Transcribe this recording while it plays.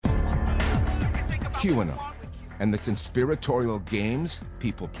QAnon and the conspiratorial games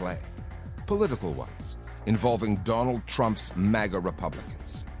people play. Political ones, involving Donald Trump's MAGA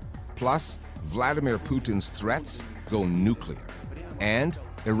Republicans. Plus, Vladimir Putin's threats go nuclear. And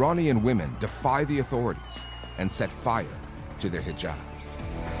Iranian women defy the authorities and set fire to their hijabs.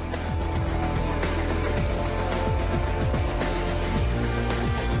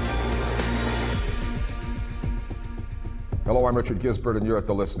 Hello, I'm Richard Gisbert, and you're at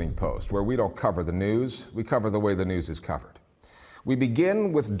The Listening Post, where we don't cover the news, we cover the way the news is covered. We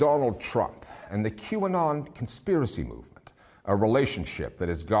begin with Donald Trump and the QAnon conspiracy movement, a relationship that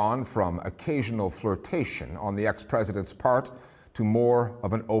has gone from occasional flirtation on the ex-president's part to more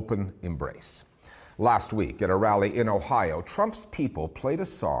of an open embrace. Last week at a rally in Ohio, Trump's people played a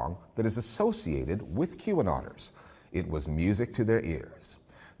song that is associated with QAnoners. It was music to their ears.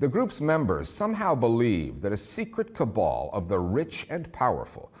 The group's members somehow believe that a secret cabal of the rich and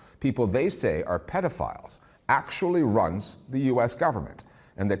powerful, people they say are pedophiles, actually runs the U.S. government,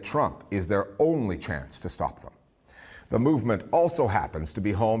 and that Trump is their only chance to stop them. The movement also happens to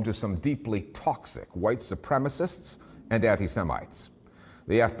be home to some deeply toxic white supremacists and anti-Semites.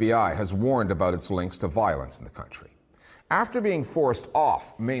 The FBI has warned about its links to violence in the country. After being forced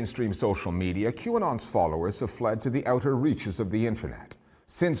off mainstream social media, QAnon's followers have fled to the outer reaches of the internet.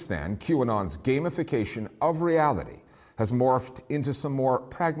 Since then, QAnon's gamification of reality has morphed into some more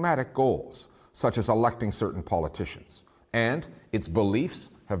pragmatic goals, such as electing certain politicians. And its beliefs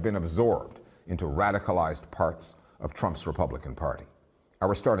have been absorbed into radicalized parts of Trump's Republican Party.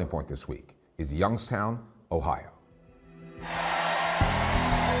 Our starting point this week is Youngstown, Ohio.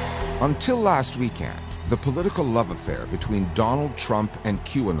 Until last weekend, the political love affair between Donald Trump and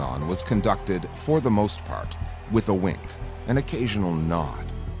QAnon was conducted, for the most part, with a wink, an occasional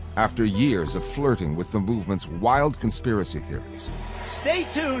nod, after years of flirting with the movement's wild conspiracy theories. Stay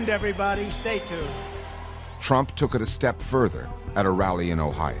tuned, everybody, stay tuned. Trump took it a step further at a rally in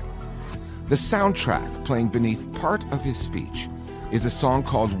Ohio. The soundtrack playing beneath part of his speech is a song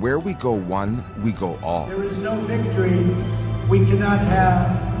called Where We Go One, We Go All. There is no victory we cannot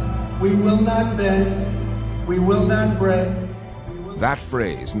have. We will not bend. We will not break. That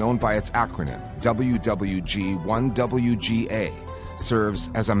phrase, known by its acronym, WWG1WGA,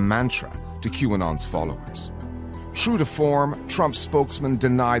 serves as a mantra to QAnon's followers. True to form, Trump's spokesman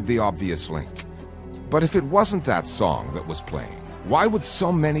denied the obvious link. But if it wasn't that song that was playing, why would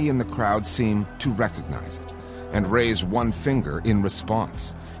so many in the crowd seem to recognize it and raise one finger in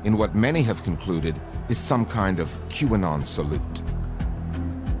response, in what many have concluded is some kind of QAnon salute?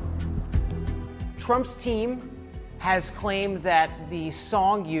 Trump's team has claimed that the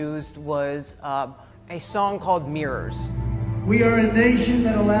song used was a song called Mirrors. We are a nation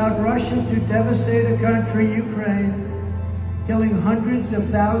that allowed Russia to devastate a country, Ukraine, killing hundreds of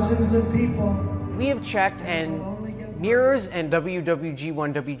thousands of people. We have checked, and Mirrors and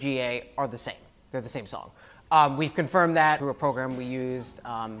WWG1WGA are the same. They're the same song. We've confirmed that through a program we used.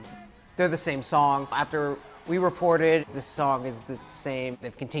 They're the same song. After we reported this song is the same,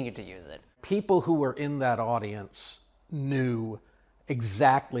 they've continued to use it. People who were in that audience knew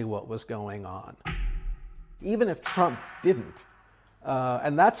exactly what was going on, even if Trump didn't.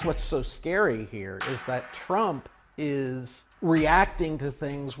 And that's what's so scary here, is that Trump is reacting to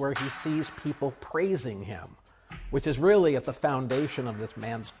things where he sees people praising him, which is really at the foundation of this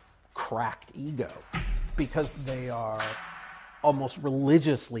man's cracked ego, because they are almost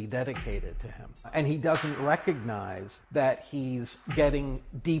religiously dedicated to him. And he doesn't recognize that he's getting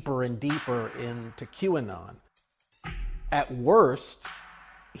deeper and deeper into QAnon. At worst,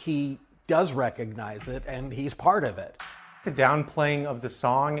 he does recognize it, and he's part of it. The downplaying of the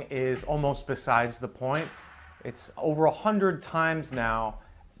song is almost besides the point. It's over 100 times now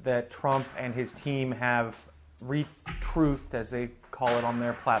that Trump and his team have retruthed, as they call it on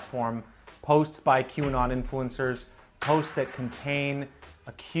their platform, posts by QAnon influencers, posts that contain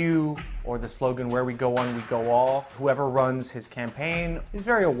a Q or the slogan, where we go one, we go all. Whoever runs his campaign is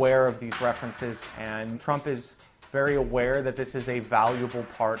very aware of these references, and Trump is very aware that this is a valuable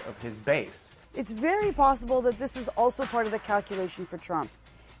part of his base. It's very possible that this is also part of the calculation for Trump.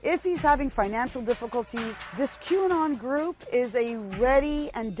 If he's having financial difficulties, this QAnon group is a ready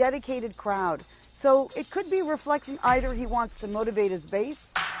and dedicated crowd. So it could be reflecting either he wants to motivate his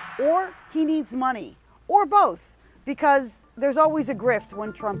base, or he needs money, or both, because there's always a grift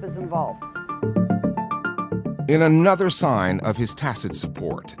when Trump is involved. In another sign of his tacit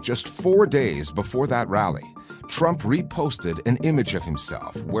support, just 4 days before that rally, Trump reposted an image of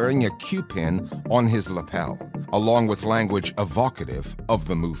himself wearing a Q pin on his lapel, along with language evocative of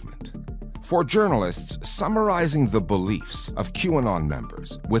the movement. For journalists, summarizing the beliefs of QAnon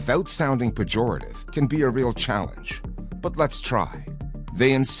members without sounding pejorative can be a real challenge. But let's try.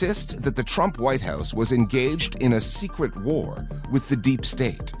 They insist that the Trump White House was engaged in a secret war with the deep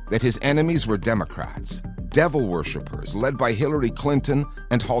state, that his enemies were Democrats, devil worshippers led by Hillary Clinton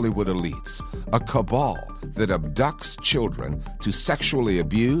and Hollywood elites, a cabal that abducts children to sexually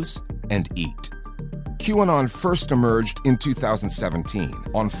abuse and eat. QAnon first emerged in 2017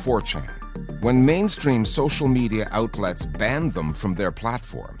 on 4chan. When mainstream social media outlets banned them from their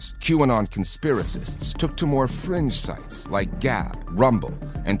platforms, QAnon conspiracists took to more fringe sites like Gab, Rumble,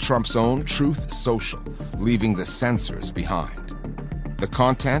 and Trump's own Truth Social, leaving the censors behind. The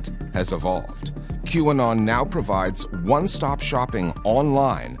content has evolved. QAnon now provides one-stop shopping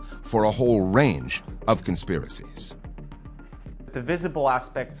online for a whole range of conspiracies. The visible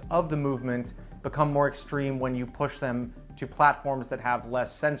aspects of the movement become more extreme when you push them to platforms that have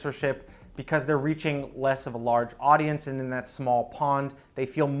less censorship, because they're reaching less of a large audience, and in that small pond, they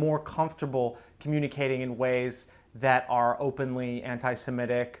feel more comfortable communicating in ways that are openly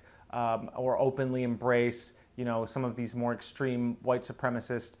anti-Semitic or openly embrace, some of these more extreme white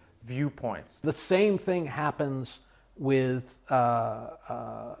supremacist viewpoints. The same thing happens with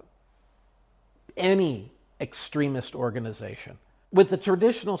any extremist organization. With the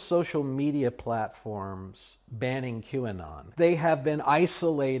traditional social media platforms banning QAnon, they have been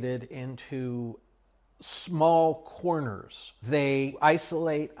isolated into small corners. They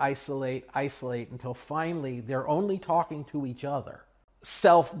isolate until finally they're only talking to each other.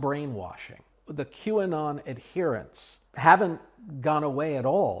 Self-brainwashing. The QAnon adherents haven't gone away at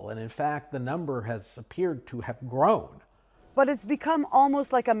all, and in fact the number has appeared to have grown. But it's become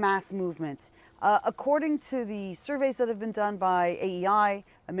almost like a mass movement. According to the surveys that have been done by AEI,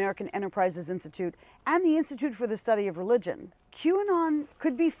 American Enterprises Institute, and the Institute for the Study of Religion, QAnon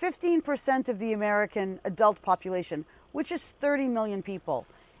could be 15% of the American adult population, which is 30 million people.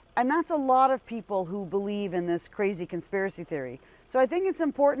 And that's a lot of people who believe in this crazy conspiracy theory. So I think it's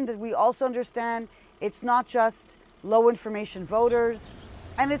important that we also understand it's not just low information voters,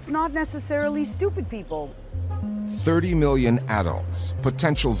 and it's not necessarily stupid people. 30 million adults,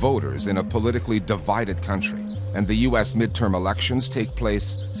 potential voters in a politically divided country, and the U.S. midterm elections take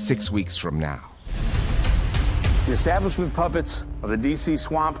place 6 weeks from now. The establishment puppets of the D.C.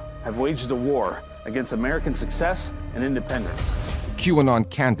 swamp have waged a war against American success and independence. QAnon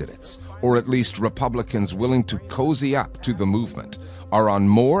candidates, or at least Republicans willing to cozy up to the movement, are on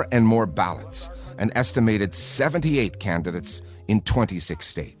more and more ballots, an estimated 78 candidates in 26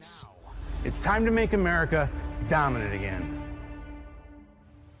 states. It's time to make America dominant again.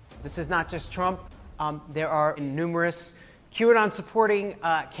 This is not just Trump. There are numerous QAnon-supporting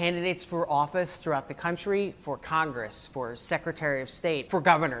candidates for office throughout the country, for Congress, for Secretary of State, for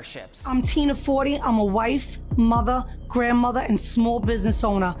governorships. I'm Tina 40. I'm a wife, mother, grandmother, and small business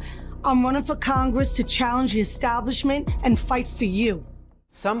owner. I'm running for Congress to challenge the establishment and fight for you.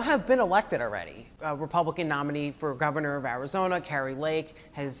 Some have been elected already. A Republican nominee for governor of Arizona, Carrie Lake,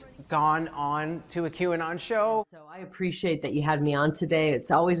 has gone on to a QAnon show. So I appreciate that you had me on today.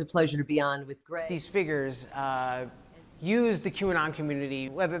 It's always a pleasure to be on with Greg. These figures use the QAnon community,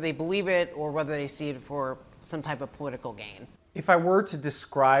 whether they believe it or whether they see it for some type of political gain. If I were to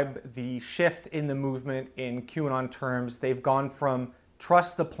describe the shift in the movement in QAnon terms, they've gone from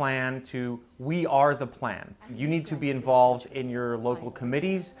trust the plan to we are the plan. You need to be involved in your local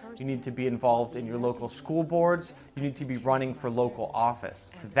committees. You need to be involved in your local school boards. You need to be running for local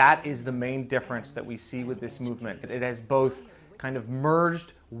office. That is the main difference that we see with this movement. It has both kind of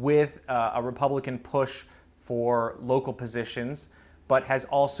merged with a Republican push for local positions, but has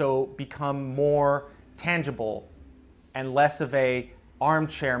also become more tangible and less of an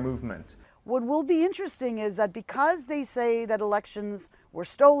armchair movement. What will be interesting is that because they say that elections were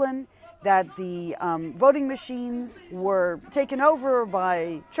stolen, that the voting machines were taken over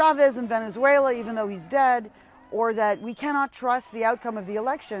by Chavez in Venezuela, even though he's dead, or that we cannot trust the outcome of the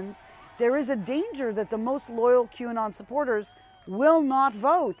elections, there is a danger that the most loyal QAnon supporters will not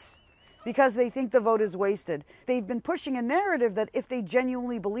vote because they think the vote is wasted. They've been pushing a narrative that if they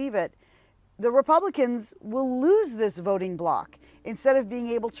genuinely believe it, the Republicans will lose this voting bloc instead of being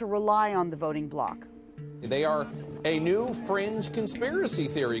able to rely on the voting bloc. They are a new fringe conspiracy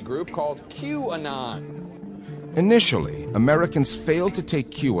theory group called QAnon. Initially, Americans failed to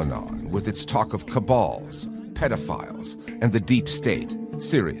take QAnon with its talk of cabals, pedophiles, and the deep state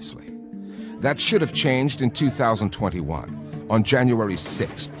seriously. That should have changed in 2021, on January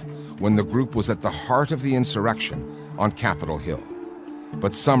 6th, when the group was at the heart of the insurrection on Capitol Hill.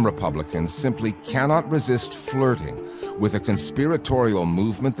 But some Republicans simply cannot resist flirting with a conspiratorial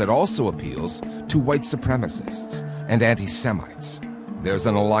movement that also appeals to white supremacists and anti-Semites. There's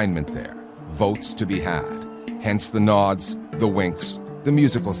an alignment there, votes to be had, hence the nods, the winks, the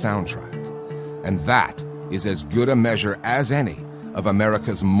musical soundtrack. And that is as good a measure as any of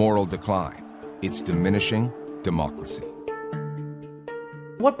America's moral decline, its diminishing democracy.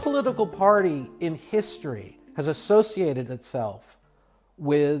 What political party in history has associated itself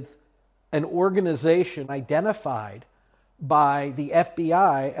with an organization identified by the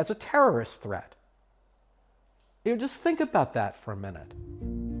FBI as a terrorist threat? You know, just think about that for a minute.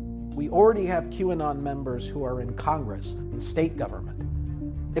 We already have QAnon members who are in Congress and state government.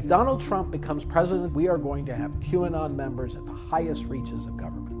 If Donald Trump becomes president, we are going to have QAnon members at the highest reaches of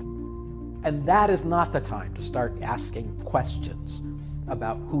government. And that is not the time to start asking questions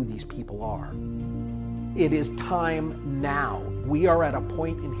about who these people are. It is time now. We are at a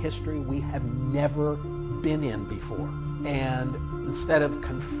point in history we have never been in before. And instead of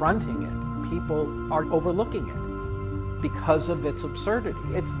confronting it, people are overlooking it because of its absurdity.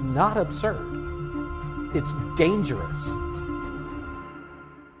 It's not absurd. It's dangerous.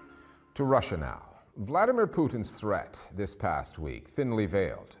 To Russia now. Vladimir Putin's threat this past week, thinly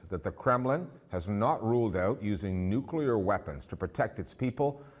veiled, that the Kremlin has not ruled out using nuclear weapons to protect its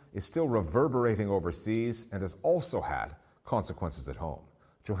people, is still reverberating overseas and has also had consequences at home.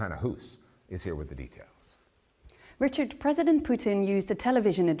 Johanna Hoos is here with the details. Richard, President Putin used a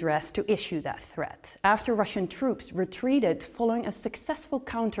television address to issue that threat after Russian troops retreated following a successful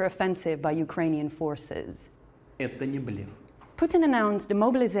counter-offensive by Ukrainian forces. Это не блеф. Putin announced the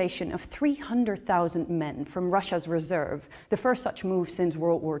mobilization of 300,000 men from Russia's reserve, the first such move since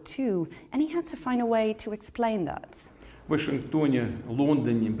World War II, and he had to find a way to explain that. В Вашингтоне,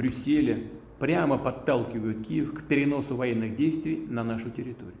 Лондоне, Брюсселе прямо подталкивают Киев к переносу военных действий на нашу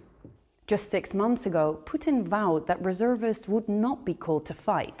территорию. Just 6 months ago, Putin vowed that reservists would not be called to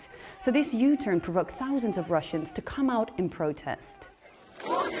fight. So this U-turn provoked thousands of Russians to come out in protest.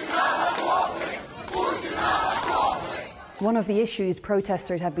 One of the issues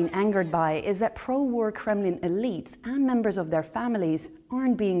protesters have been angered by is that pro-war Kremlin elites and members of their families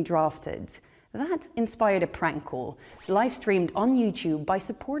aren't being drafted. That inspired a prank call, live-streamed on YouTube by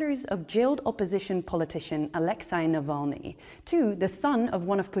supporters of jailed opposition politician Alexei Navalny to the son of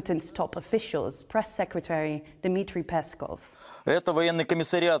one of Putin's top officials, press secretary Dmitry Peskov. Это военный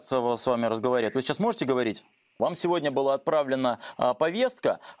комиссариат с вами разговаривает. Вы сейчас можете говорить? Вам сегодня была отправлена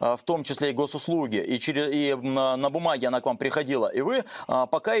повестка, в том числе и госуслуги, и на бумаге она к вам приходила, и вы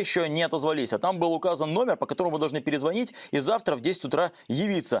пока еще не отозвались. А там был указан номер, по которому вы должны перезвонить, и завтра в 10 утра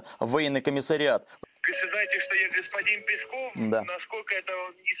явиться в военный комиссариат. Вы знаете, что я господин Песков, да. Насколько это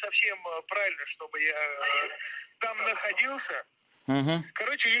не совсем правильно, чтобы я там находился. Угу.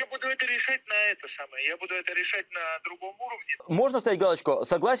 Короче, я буду это решать я буду это решать на другом уровне. Можно ставить галочку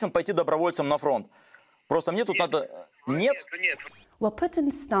 «Согласен пойти добровольцем на фронт»? Просто мне тут надо... Нет? While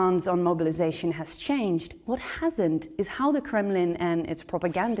Putin's stance on mobilization has changed, what hasn't is how the Kremlin and its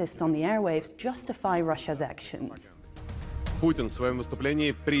propagandists on the airwaves justify Russia's actions. Путин в своем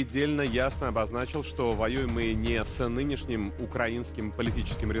выступлении предельно ясно обозначил, что воюем мы не с нынешним украинским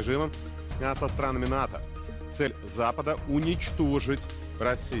политическим режимом, а со странами НАТО. Цель Запада — уничтожить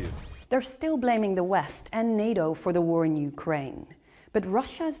Россию. They're still blaming the West and NATO for the war in Ukraine. But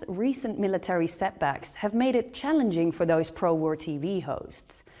Russia's recent military setbacks have made it challenging for those pro-war TV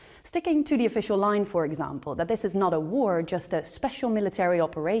hosts. Sticking to the official line, for example, that this is not a war, just a special military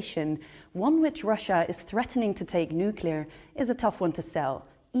operation, one which Russia is threatening to take nuclear, is a tough one to sell,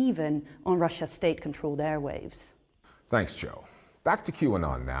 even on Russia's state-controlled airwaves. Thanks, Joe. Back to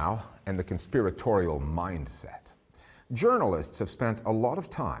QAnon now and the conspiratorial mindset. Journalists have spent a lot of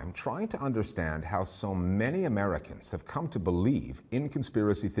time trying to understand how so many Americans have come to believe in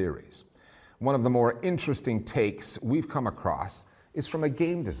conspiracy theories. One of the more interesting takes we've come across is from a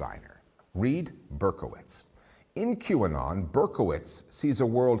game designer, Reed Berkowitz. In QAnon, Berkowitz sees a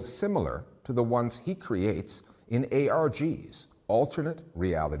world similar to the ones he creates in ARGs, alternate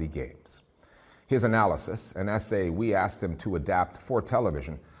reality games. His analysis, an essay we asked him to adapt for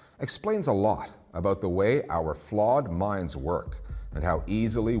television, explains a lot about the way our flawed minds work and how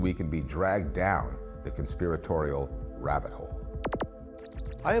easily we can be dragged down the conspiratorial rabbit hole.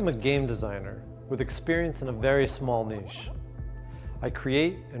 I am a game designer with experience in a very small niche. I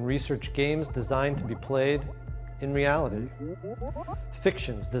create and research games designed to be played in reality.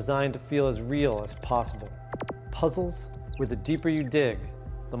 Fictions designed to feel as real as possible. Puzzles where the deeper you dig,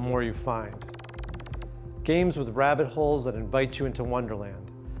 the more you find. Games with rabbit holes that invite you into Wonderland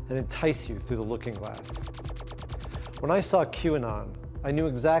and entice you through the looking glass. When I saw QAnon, I knew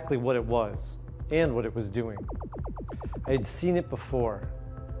exactly what it was and what it was doing. I had seen it before.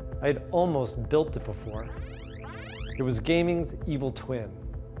 I had almost built it before. It was gaming's evil twin,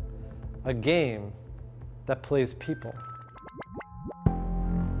 a game that plays people.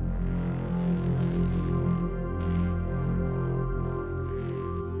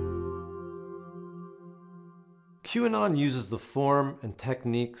 QAnon uses the form and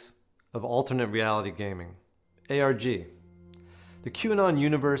techniques of alternate reality gaming, ARG. The QAnon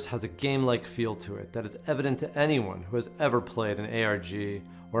universe has a game-like feel to it that is evident to anyone who has ever played an ARG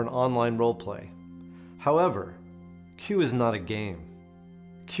or an online roleplay. However, Q is not a game.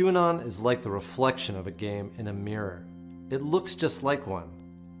 QAnon is like the reflection of a game in a mirror. It looks just like one,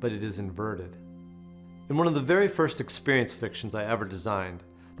 but it is inverted. In one of the very first experience fictions I ever designed,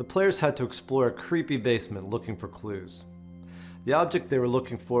 the players had to explore a creepy basement looking for clues. The object they were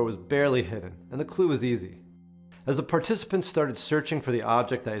looking for was barely hidden, and the clue was easy. As the participants started searching for the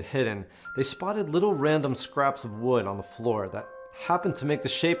object I had hidden, they spotted little random scraps of wood on the floor that happened to make the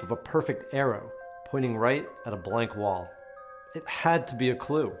shape of a perfect arrow, pointing right at a blank wall. It had to be a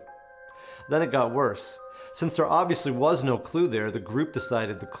clue. Then it got worse. Since there obviously was no clue there, the group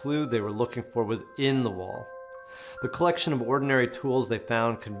decided the clue they were looking for was in the wall. The collection of ordinary tools they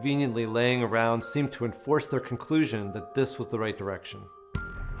found conveniently laying around seemed to enforce their conclusion that this was the right direction.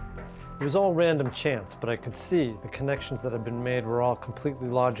 It was all random chance, but I could see the connections that had been made were all completely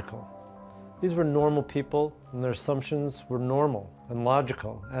logical. These were normal people, and their assumptions were normal and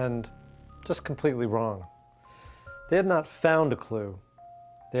logical, and just completely wrong. They had not found a clue,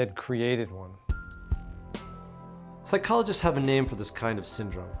 they had created one. Psychologists have a name for this kind of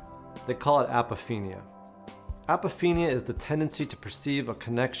syndrome. They call it apophenia. Apophenia is the tendency to perceive a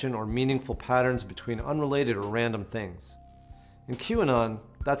connection or meaningful patterns between unrelated or random things. In QAnon,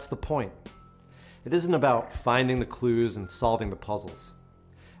 that's the point. It isn't about finding the clues and solving the puzzles.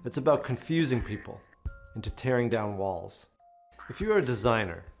 It's about confusing people into tearing down walls. If you are a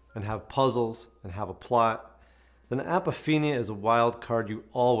designer and have puzzles and have a plot, then apophenia is a wild card you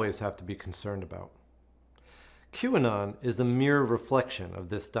always have to be concerned about. QAnon is a mirror reflection of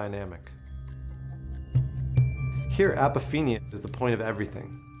this dynamic. Here, apophenia is the point of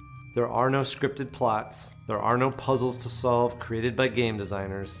everything. There are no scripted plots, there are no puzzles to solve created by game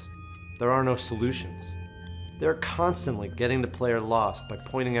designers, there are no solutions. They are constantly getting the player lost by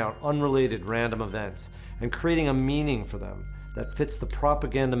pointing out unrelated random events and creating a meaning for them that fits the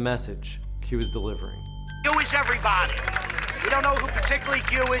propaganda message Q is delivering. Q is everybody. We don't know who particularly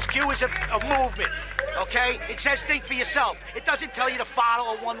Q is. Q is a movement, okay? It says think for yourself. It doesn't tell you to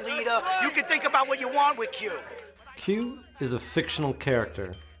follow one leader. You can think about what you want with Q. Q is a fictional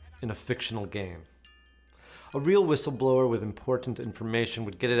character in a fictional game. A real whistleblower with important information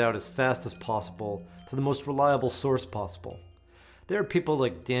would get it out as fast as possible to the most reliable source possible. There are people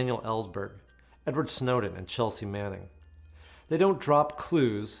like Daniel Ellsberg, Edward Snowden, and Chelsea Manning. They don't drop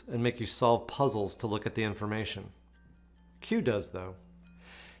clues and make you solve puzzles to look at the information. Q does, though.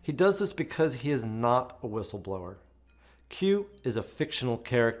 He does this because he is not a whistleblower. Q is a fictional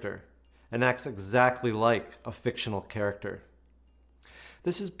character and acts exactly like a fictional character.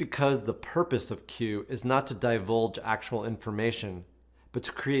 This is because the purpose of Q is not to divulge actual information, but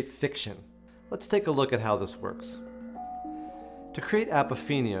to create fiction. Let's take a look at how this works. To create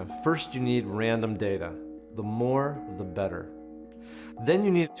apophenia, first you need random data. The more, the better. Then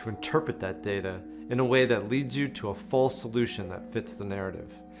you need to interpret that data in a way that leads you to a false solution that fits the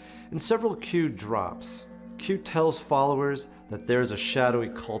narrative. In several Q drops, Q tells followers that there's a shadowy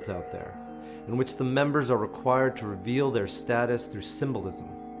cult out there, in which the members are required to reveal their status through symbolism,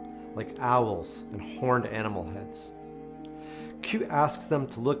 like owls and horned animal heads. Q asks them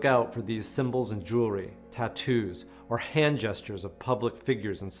to look out for these symbols in jewelry, tattoos, or hand gestures of public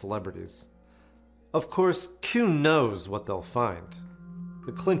figures and celebrities. Of course, Q knows what they'll find.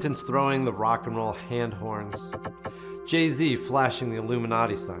 The Clintons throwing the rock and roll hand horns, Jay-Z flashing the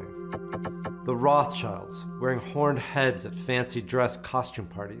Illuminati sign, the Rothschilds wearing horned heads at fancy dress costume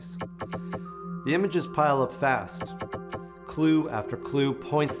parties. The images pile up fast. Clue after clue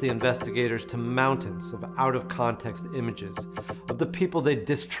points the investigators to mountains of out-of-context images of the people they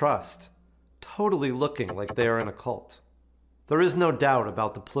distrust, totally looking like they are in a cult. There is no doubt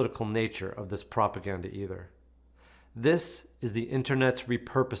about the political nature of this propaganda either. This is the internet's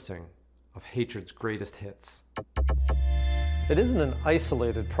repurposing of hatred's greatest hits. It isn't an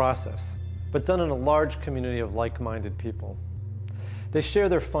isolated process, but done in a large community of like-minded people. They share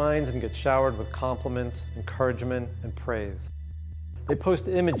their finds and get showered with compliments, encouragement, and praise. They post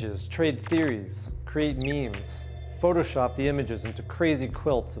images, trade theories, create memes, Photoshop the images into crazy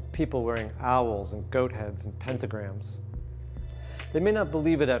quilts of people wearing owls and goat heads and pentagrams. They may not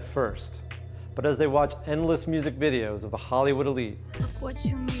believe it at first, but as they watch endless music videos of the Hollywood elite,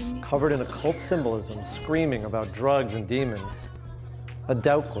 covered in occult symbolism, screaming about drugs and demons, a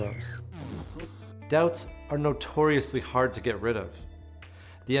doubt grows. Doubts are notoriously hard to get rid of.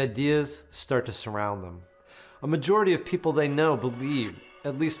 The ideas start to surround them. A majority of people they know believe,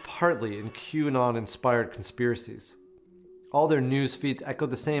 at least partly, in QAnon-inspired conspiracies. All their news feeds echo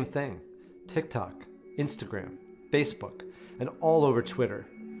the same thing: TikTok, Instagram, Facebook, and all over Twitter.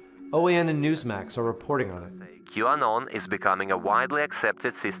 OAN and Newsmax are reporting on it. QAnon is becoming a widely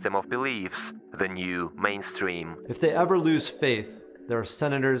accepted system of beliefs, the new mainstream. If they ever lose faith, there are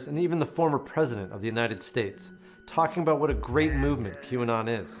senators and even the former president of the United States talking about what a great movement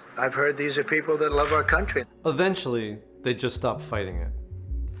QAnon is. I've heard these are people that love our country. Eventually, they just stop fighting it.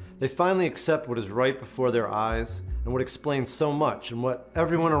 They finally accept what is right before their eyes and what explains so much and what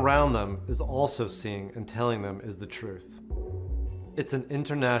everyone around them is also seeing and telling them is the truth. It's an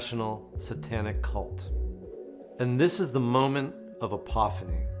international satanic cult. And this is the moment of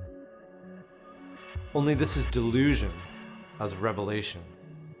epiphany. Only this is delusion as revelation.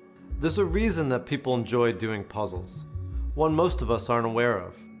 There's a reason that people enjoy doing puzzles, one most of us aren't aware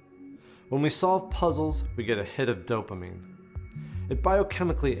of. When we solve puzzles, we get a hit of dopamine. It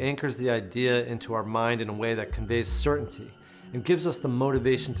biochemically anchors the idea into our mind in a way that conveys certainty and gives us the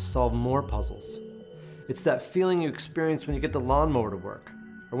motivation to solve more puzzles. It's that feeling you experience when you get the lawnmower to work,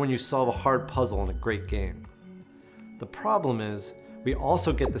 or when you solve a hard puzzle in a great game. The problem is, we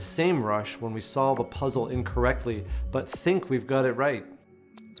also get the same rush when we solve a puzzle incorrectly, but think we've got it right.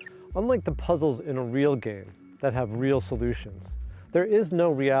 Unlike the puzzles in a real game that have real solutions, there is no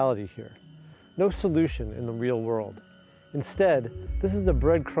reality here, no solution in the real world. Instead, this is a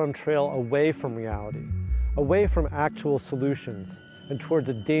breadcrumb trail away from reality, away from actual solutions, and towards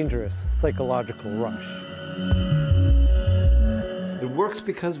a dangerous psychological rush. It works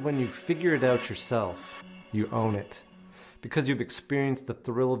because when you figure it out yourself, you own it. Because you've experienced the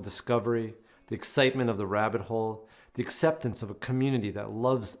thrill of discovery, the excitement of the rabbit hole, the acceptance of a community that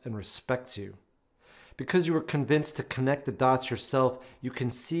loves and respects you. Because you were convinced to connect the dots yourself, you can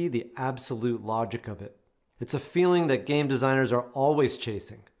see the absolute logic of it. It's a feeling that game designers are always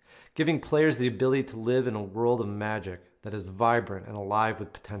chasing, giving players the ability to live in a world of magic that is vibrant and alive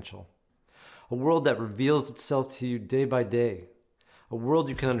with potential. A world that reveals itself to you day by day. A world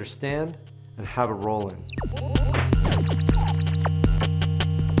you can understand and have a role in.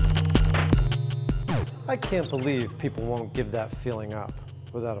 I can't believe people won't give that feeling up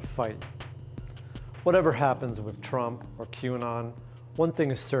without a fight. Whatever happens with Trump or QAnon, one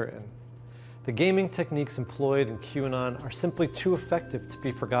thing is certain. The gaming techniques employed in QAnon are simply too effective to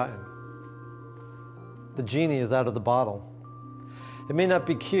be forgotten. The genie is out of the bottle. It may not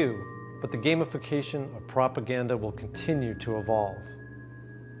be Q, but the gamification of propaganda will continue to evolve.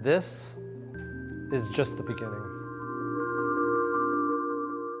 This is just the beginning.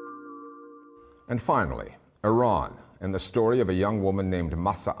 And finally, Iran, and the story of a young woman named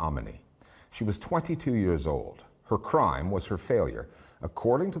Mahsa Amini. She was 22 years old. Her crime was her failure,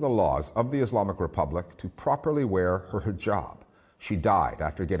 according to the laws of the Islamic Republic, to properly wear her hijab. She died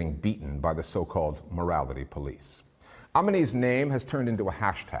after getting beaten by the so-called morality police. Amini's name has turned into a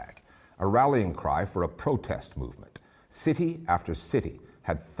hashtag, a rallying cry for a protest movement. City after city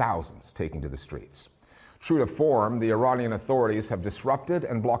had thousands taking to the streets. True to form, the Iranian authorities have disrupted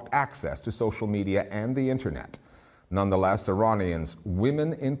and blocked access to social media and the internet. Nonetheless, Iranians,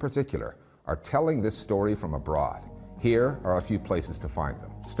 women in particular, are telling this story from abroad. Here are a few places to find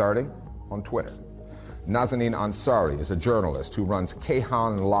them, starting on Twitter. Nazanin Ansari is a journalist who runs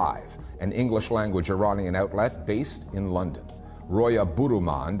Kayhan Live, an English-language Iranian outlet based in London. Roya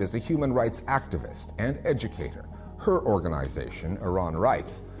Burumand is a human rights activist and educator. Her organization, Iran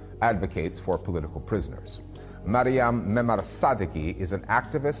Rights, advocates for political prisoners. Mariam Memar-Sadeghi is an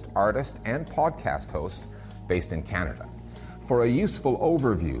activist, artist, and podcast host based in Canada. For a useful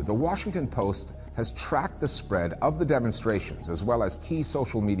overview, the Washington Post has tracked the spread of the demonstrations as well as key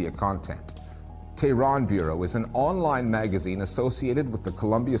social media content. Tehran Bureau is an online magazine associated with the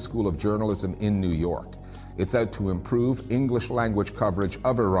Columbia School of Journalism in New York. It's out to improve English language coverage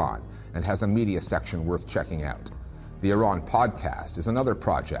of Iran and has a media section worth checking out. The Iran Podcast is another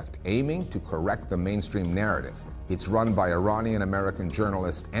project aiming to correct the mainstream narrative. It's run by Iranian-American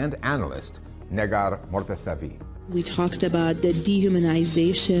journalist and analyst Negar Mortasavi. We talked about the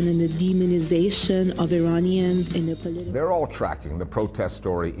dehumanization and the demonization of Iranians in the political... They're all tracking the protest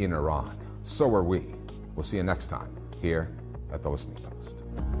story in Iran. So are we. We'll see you next time here at The Listening Post.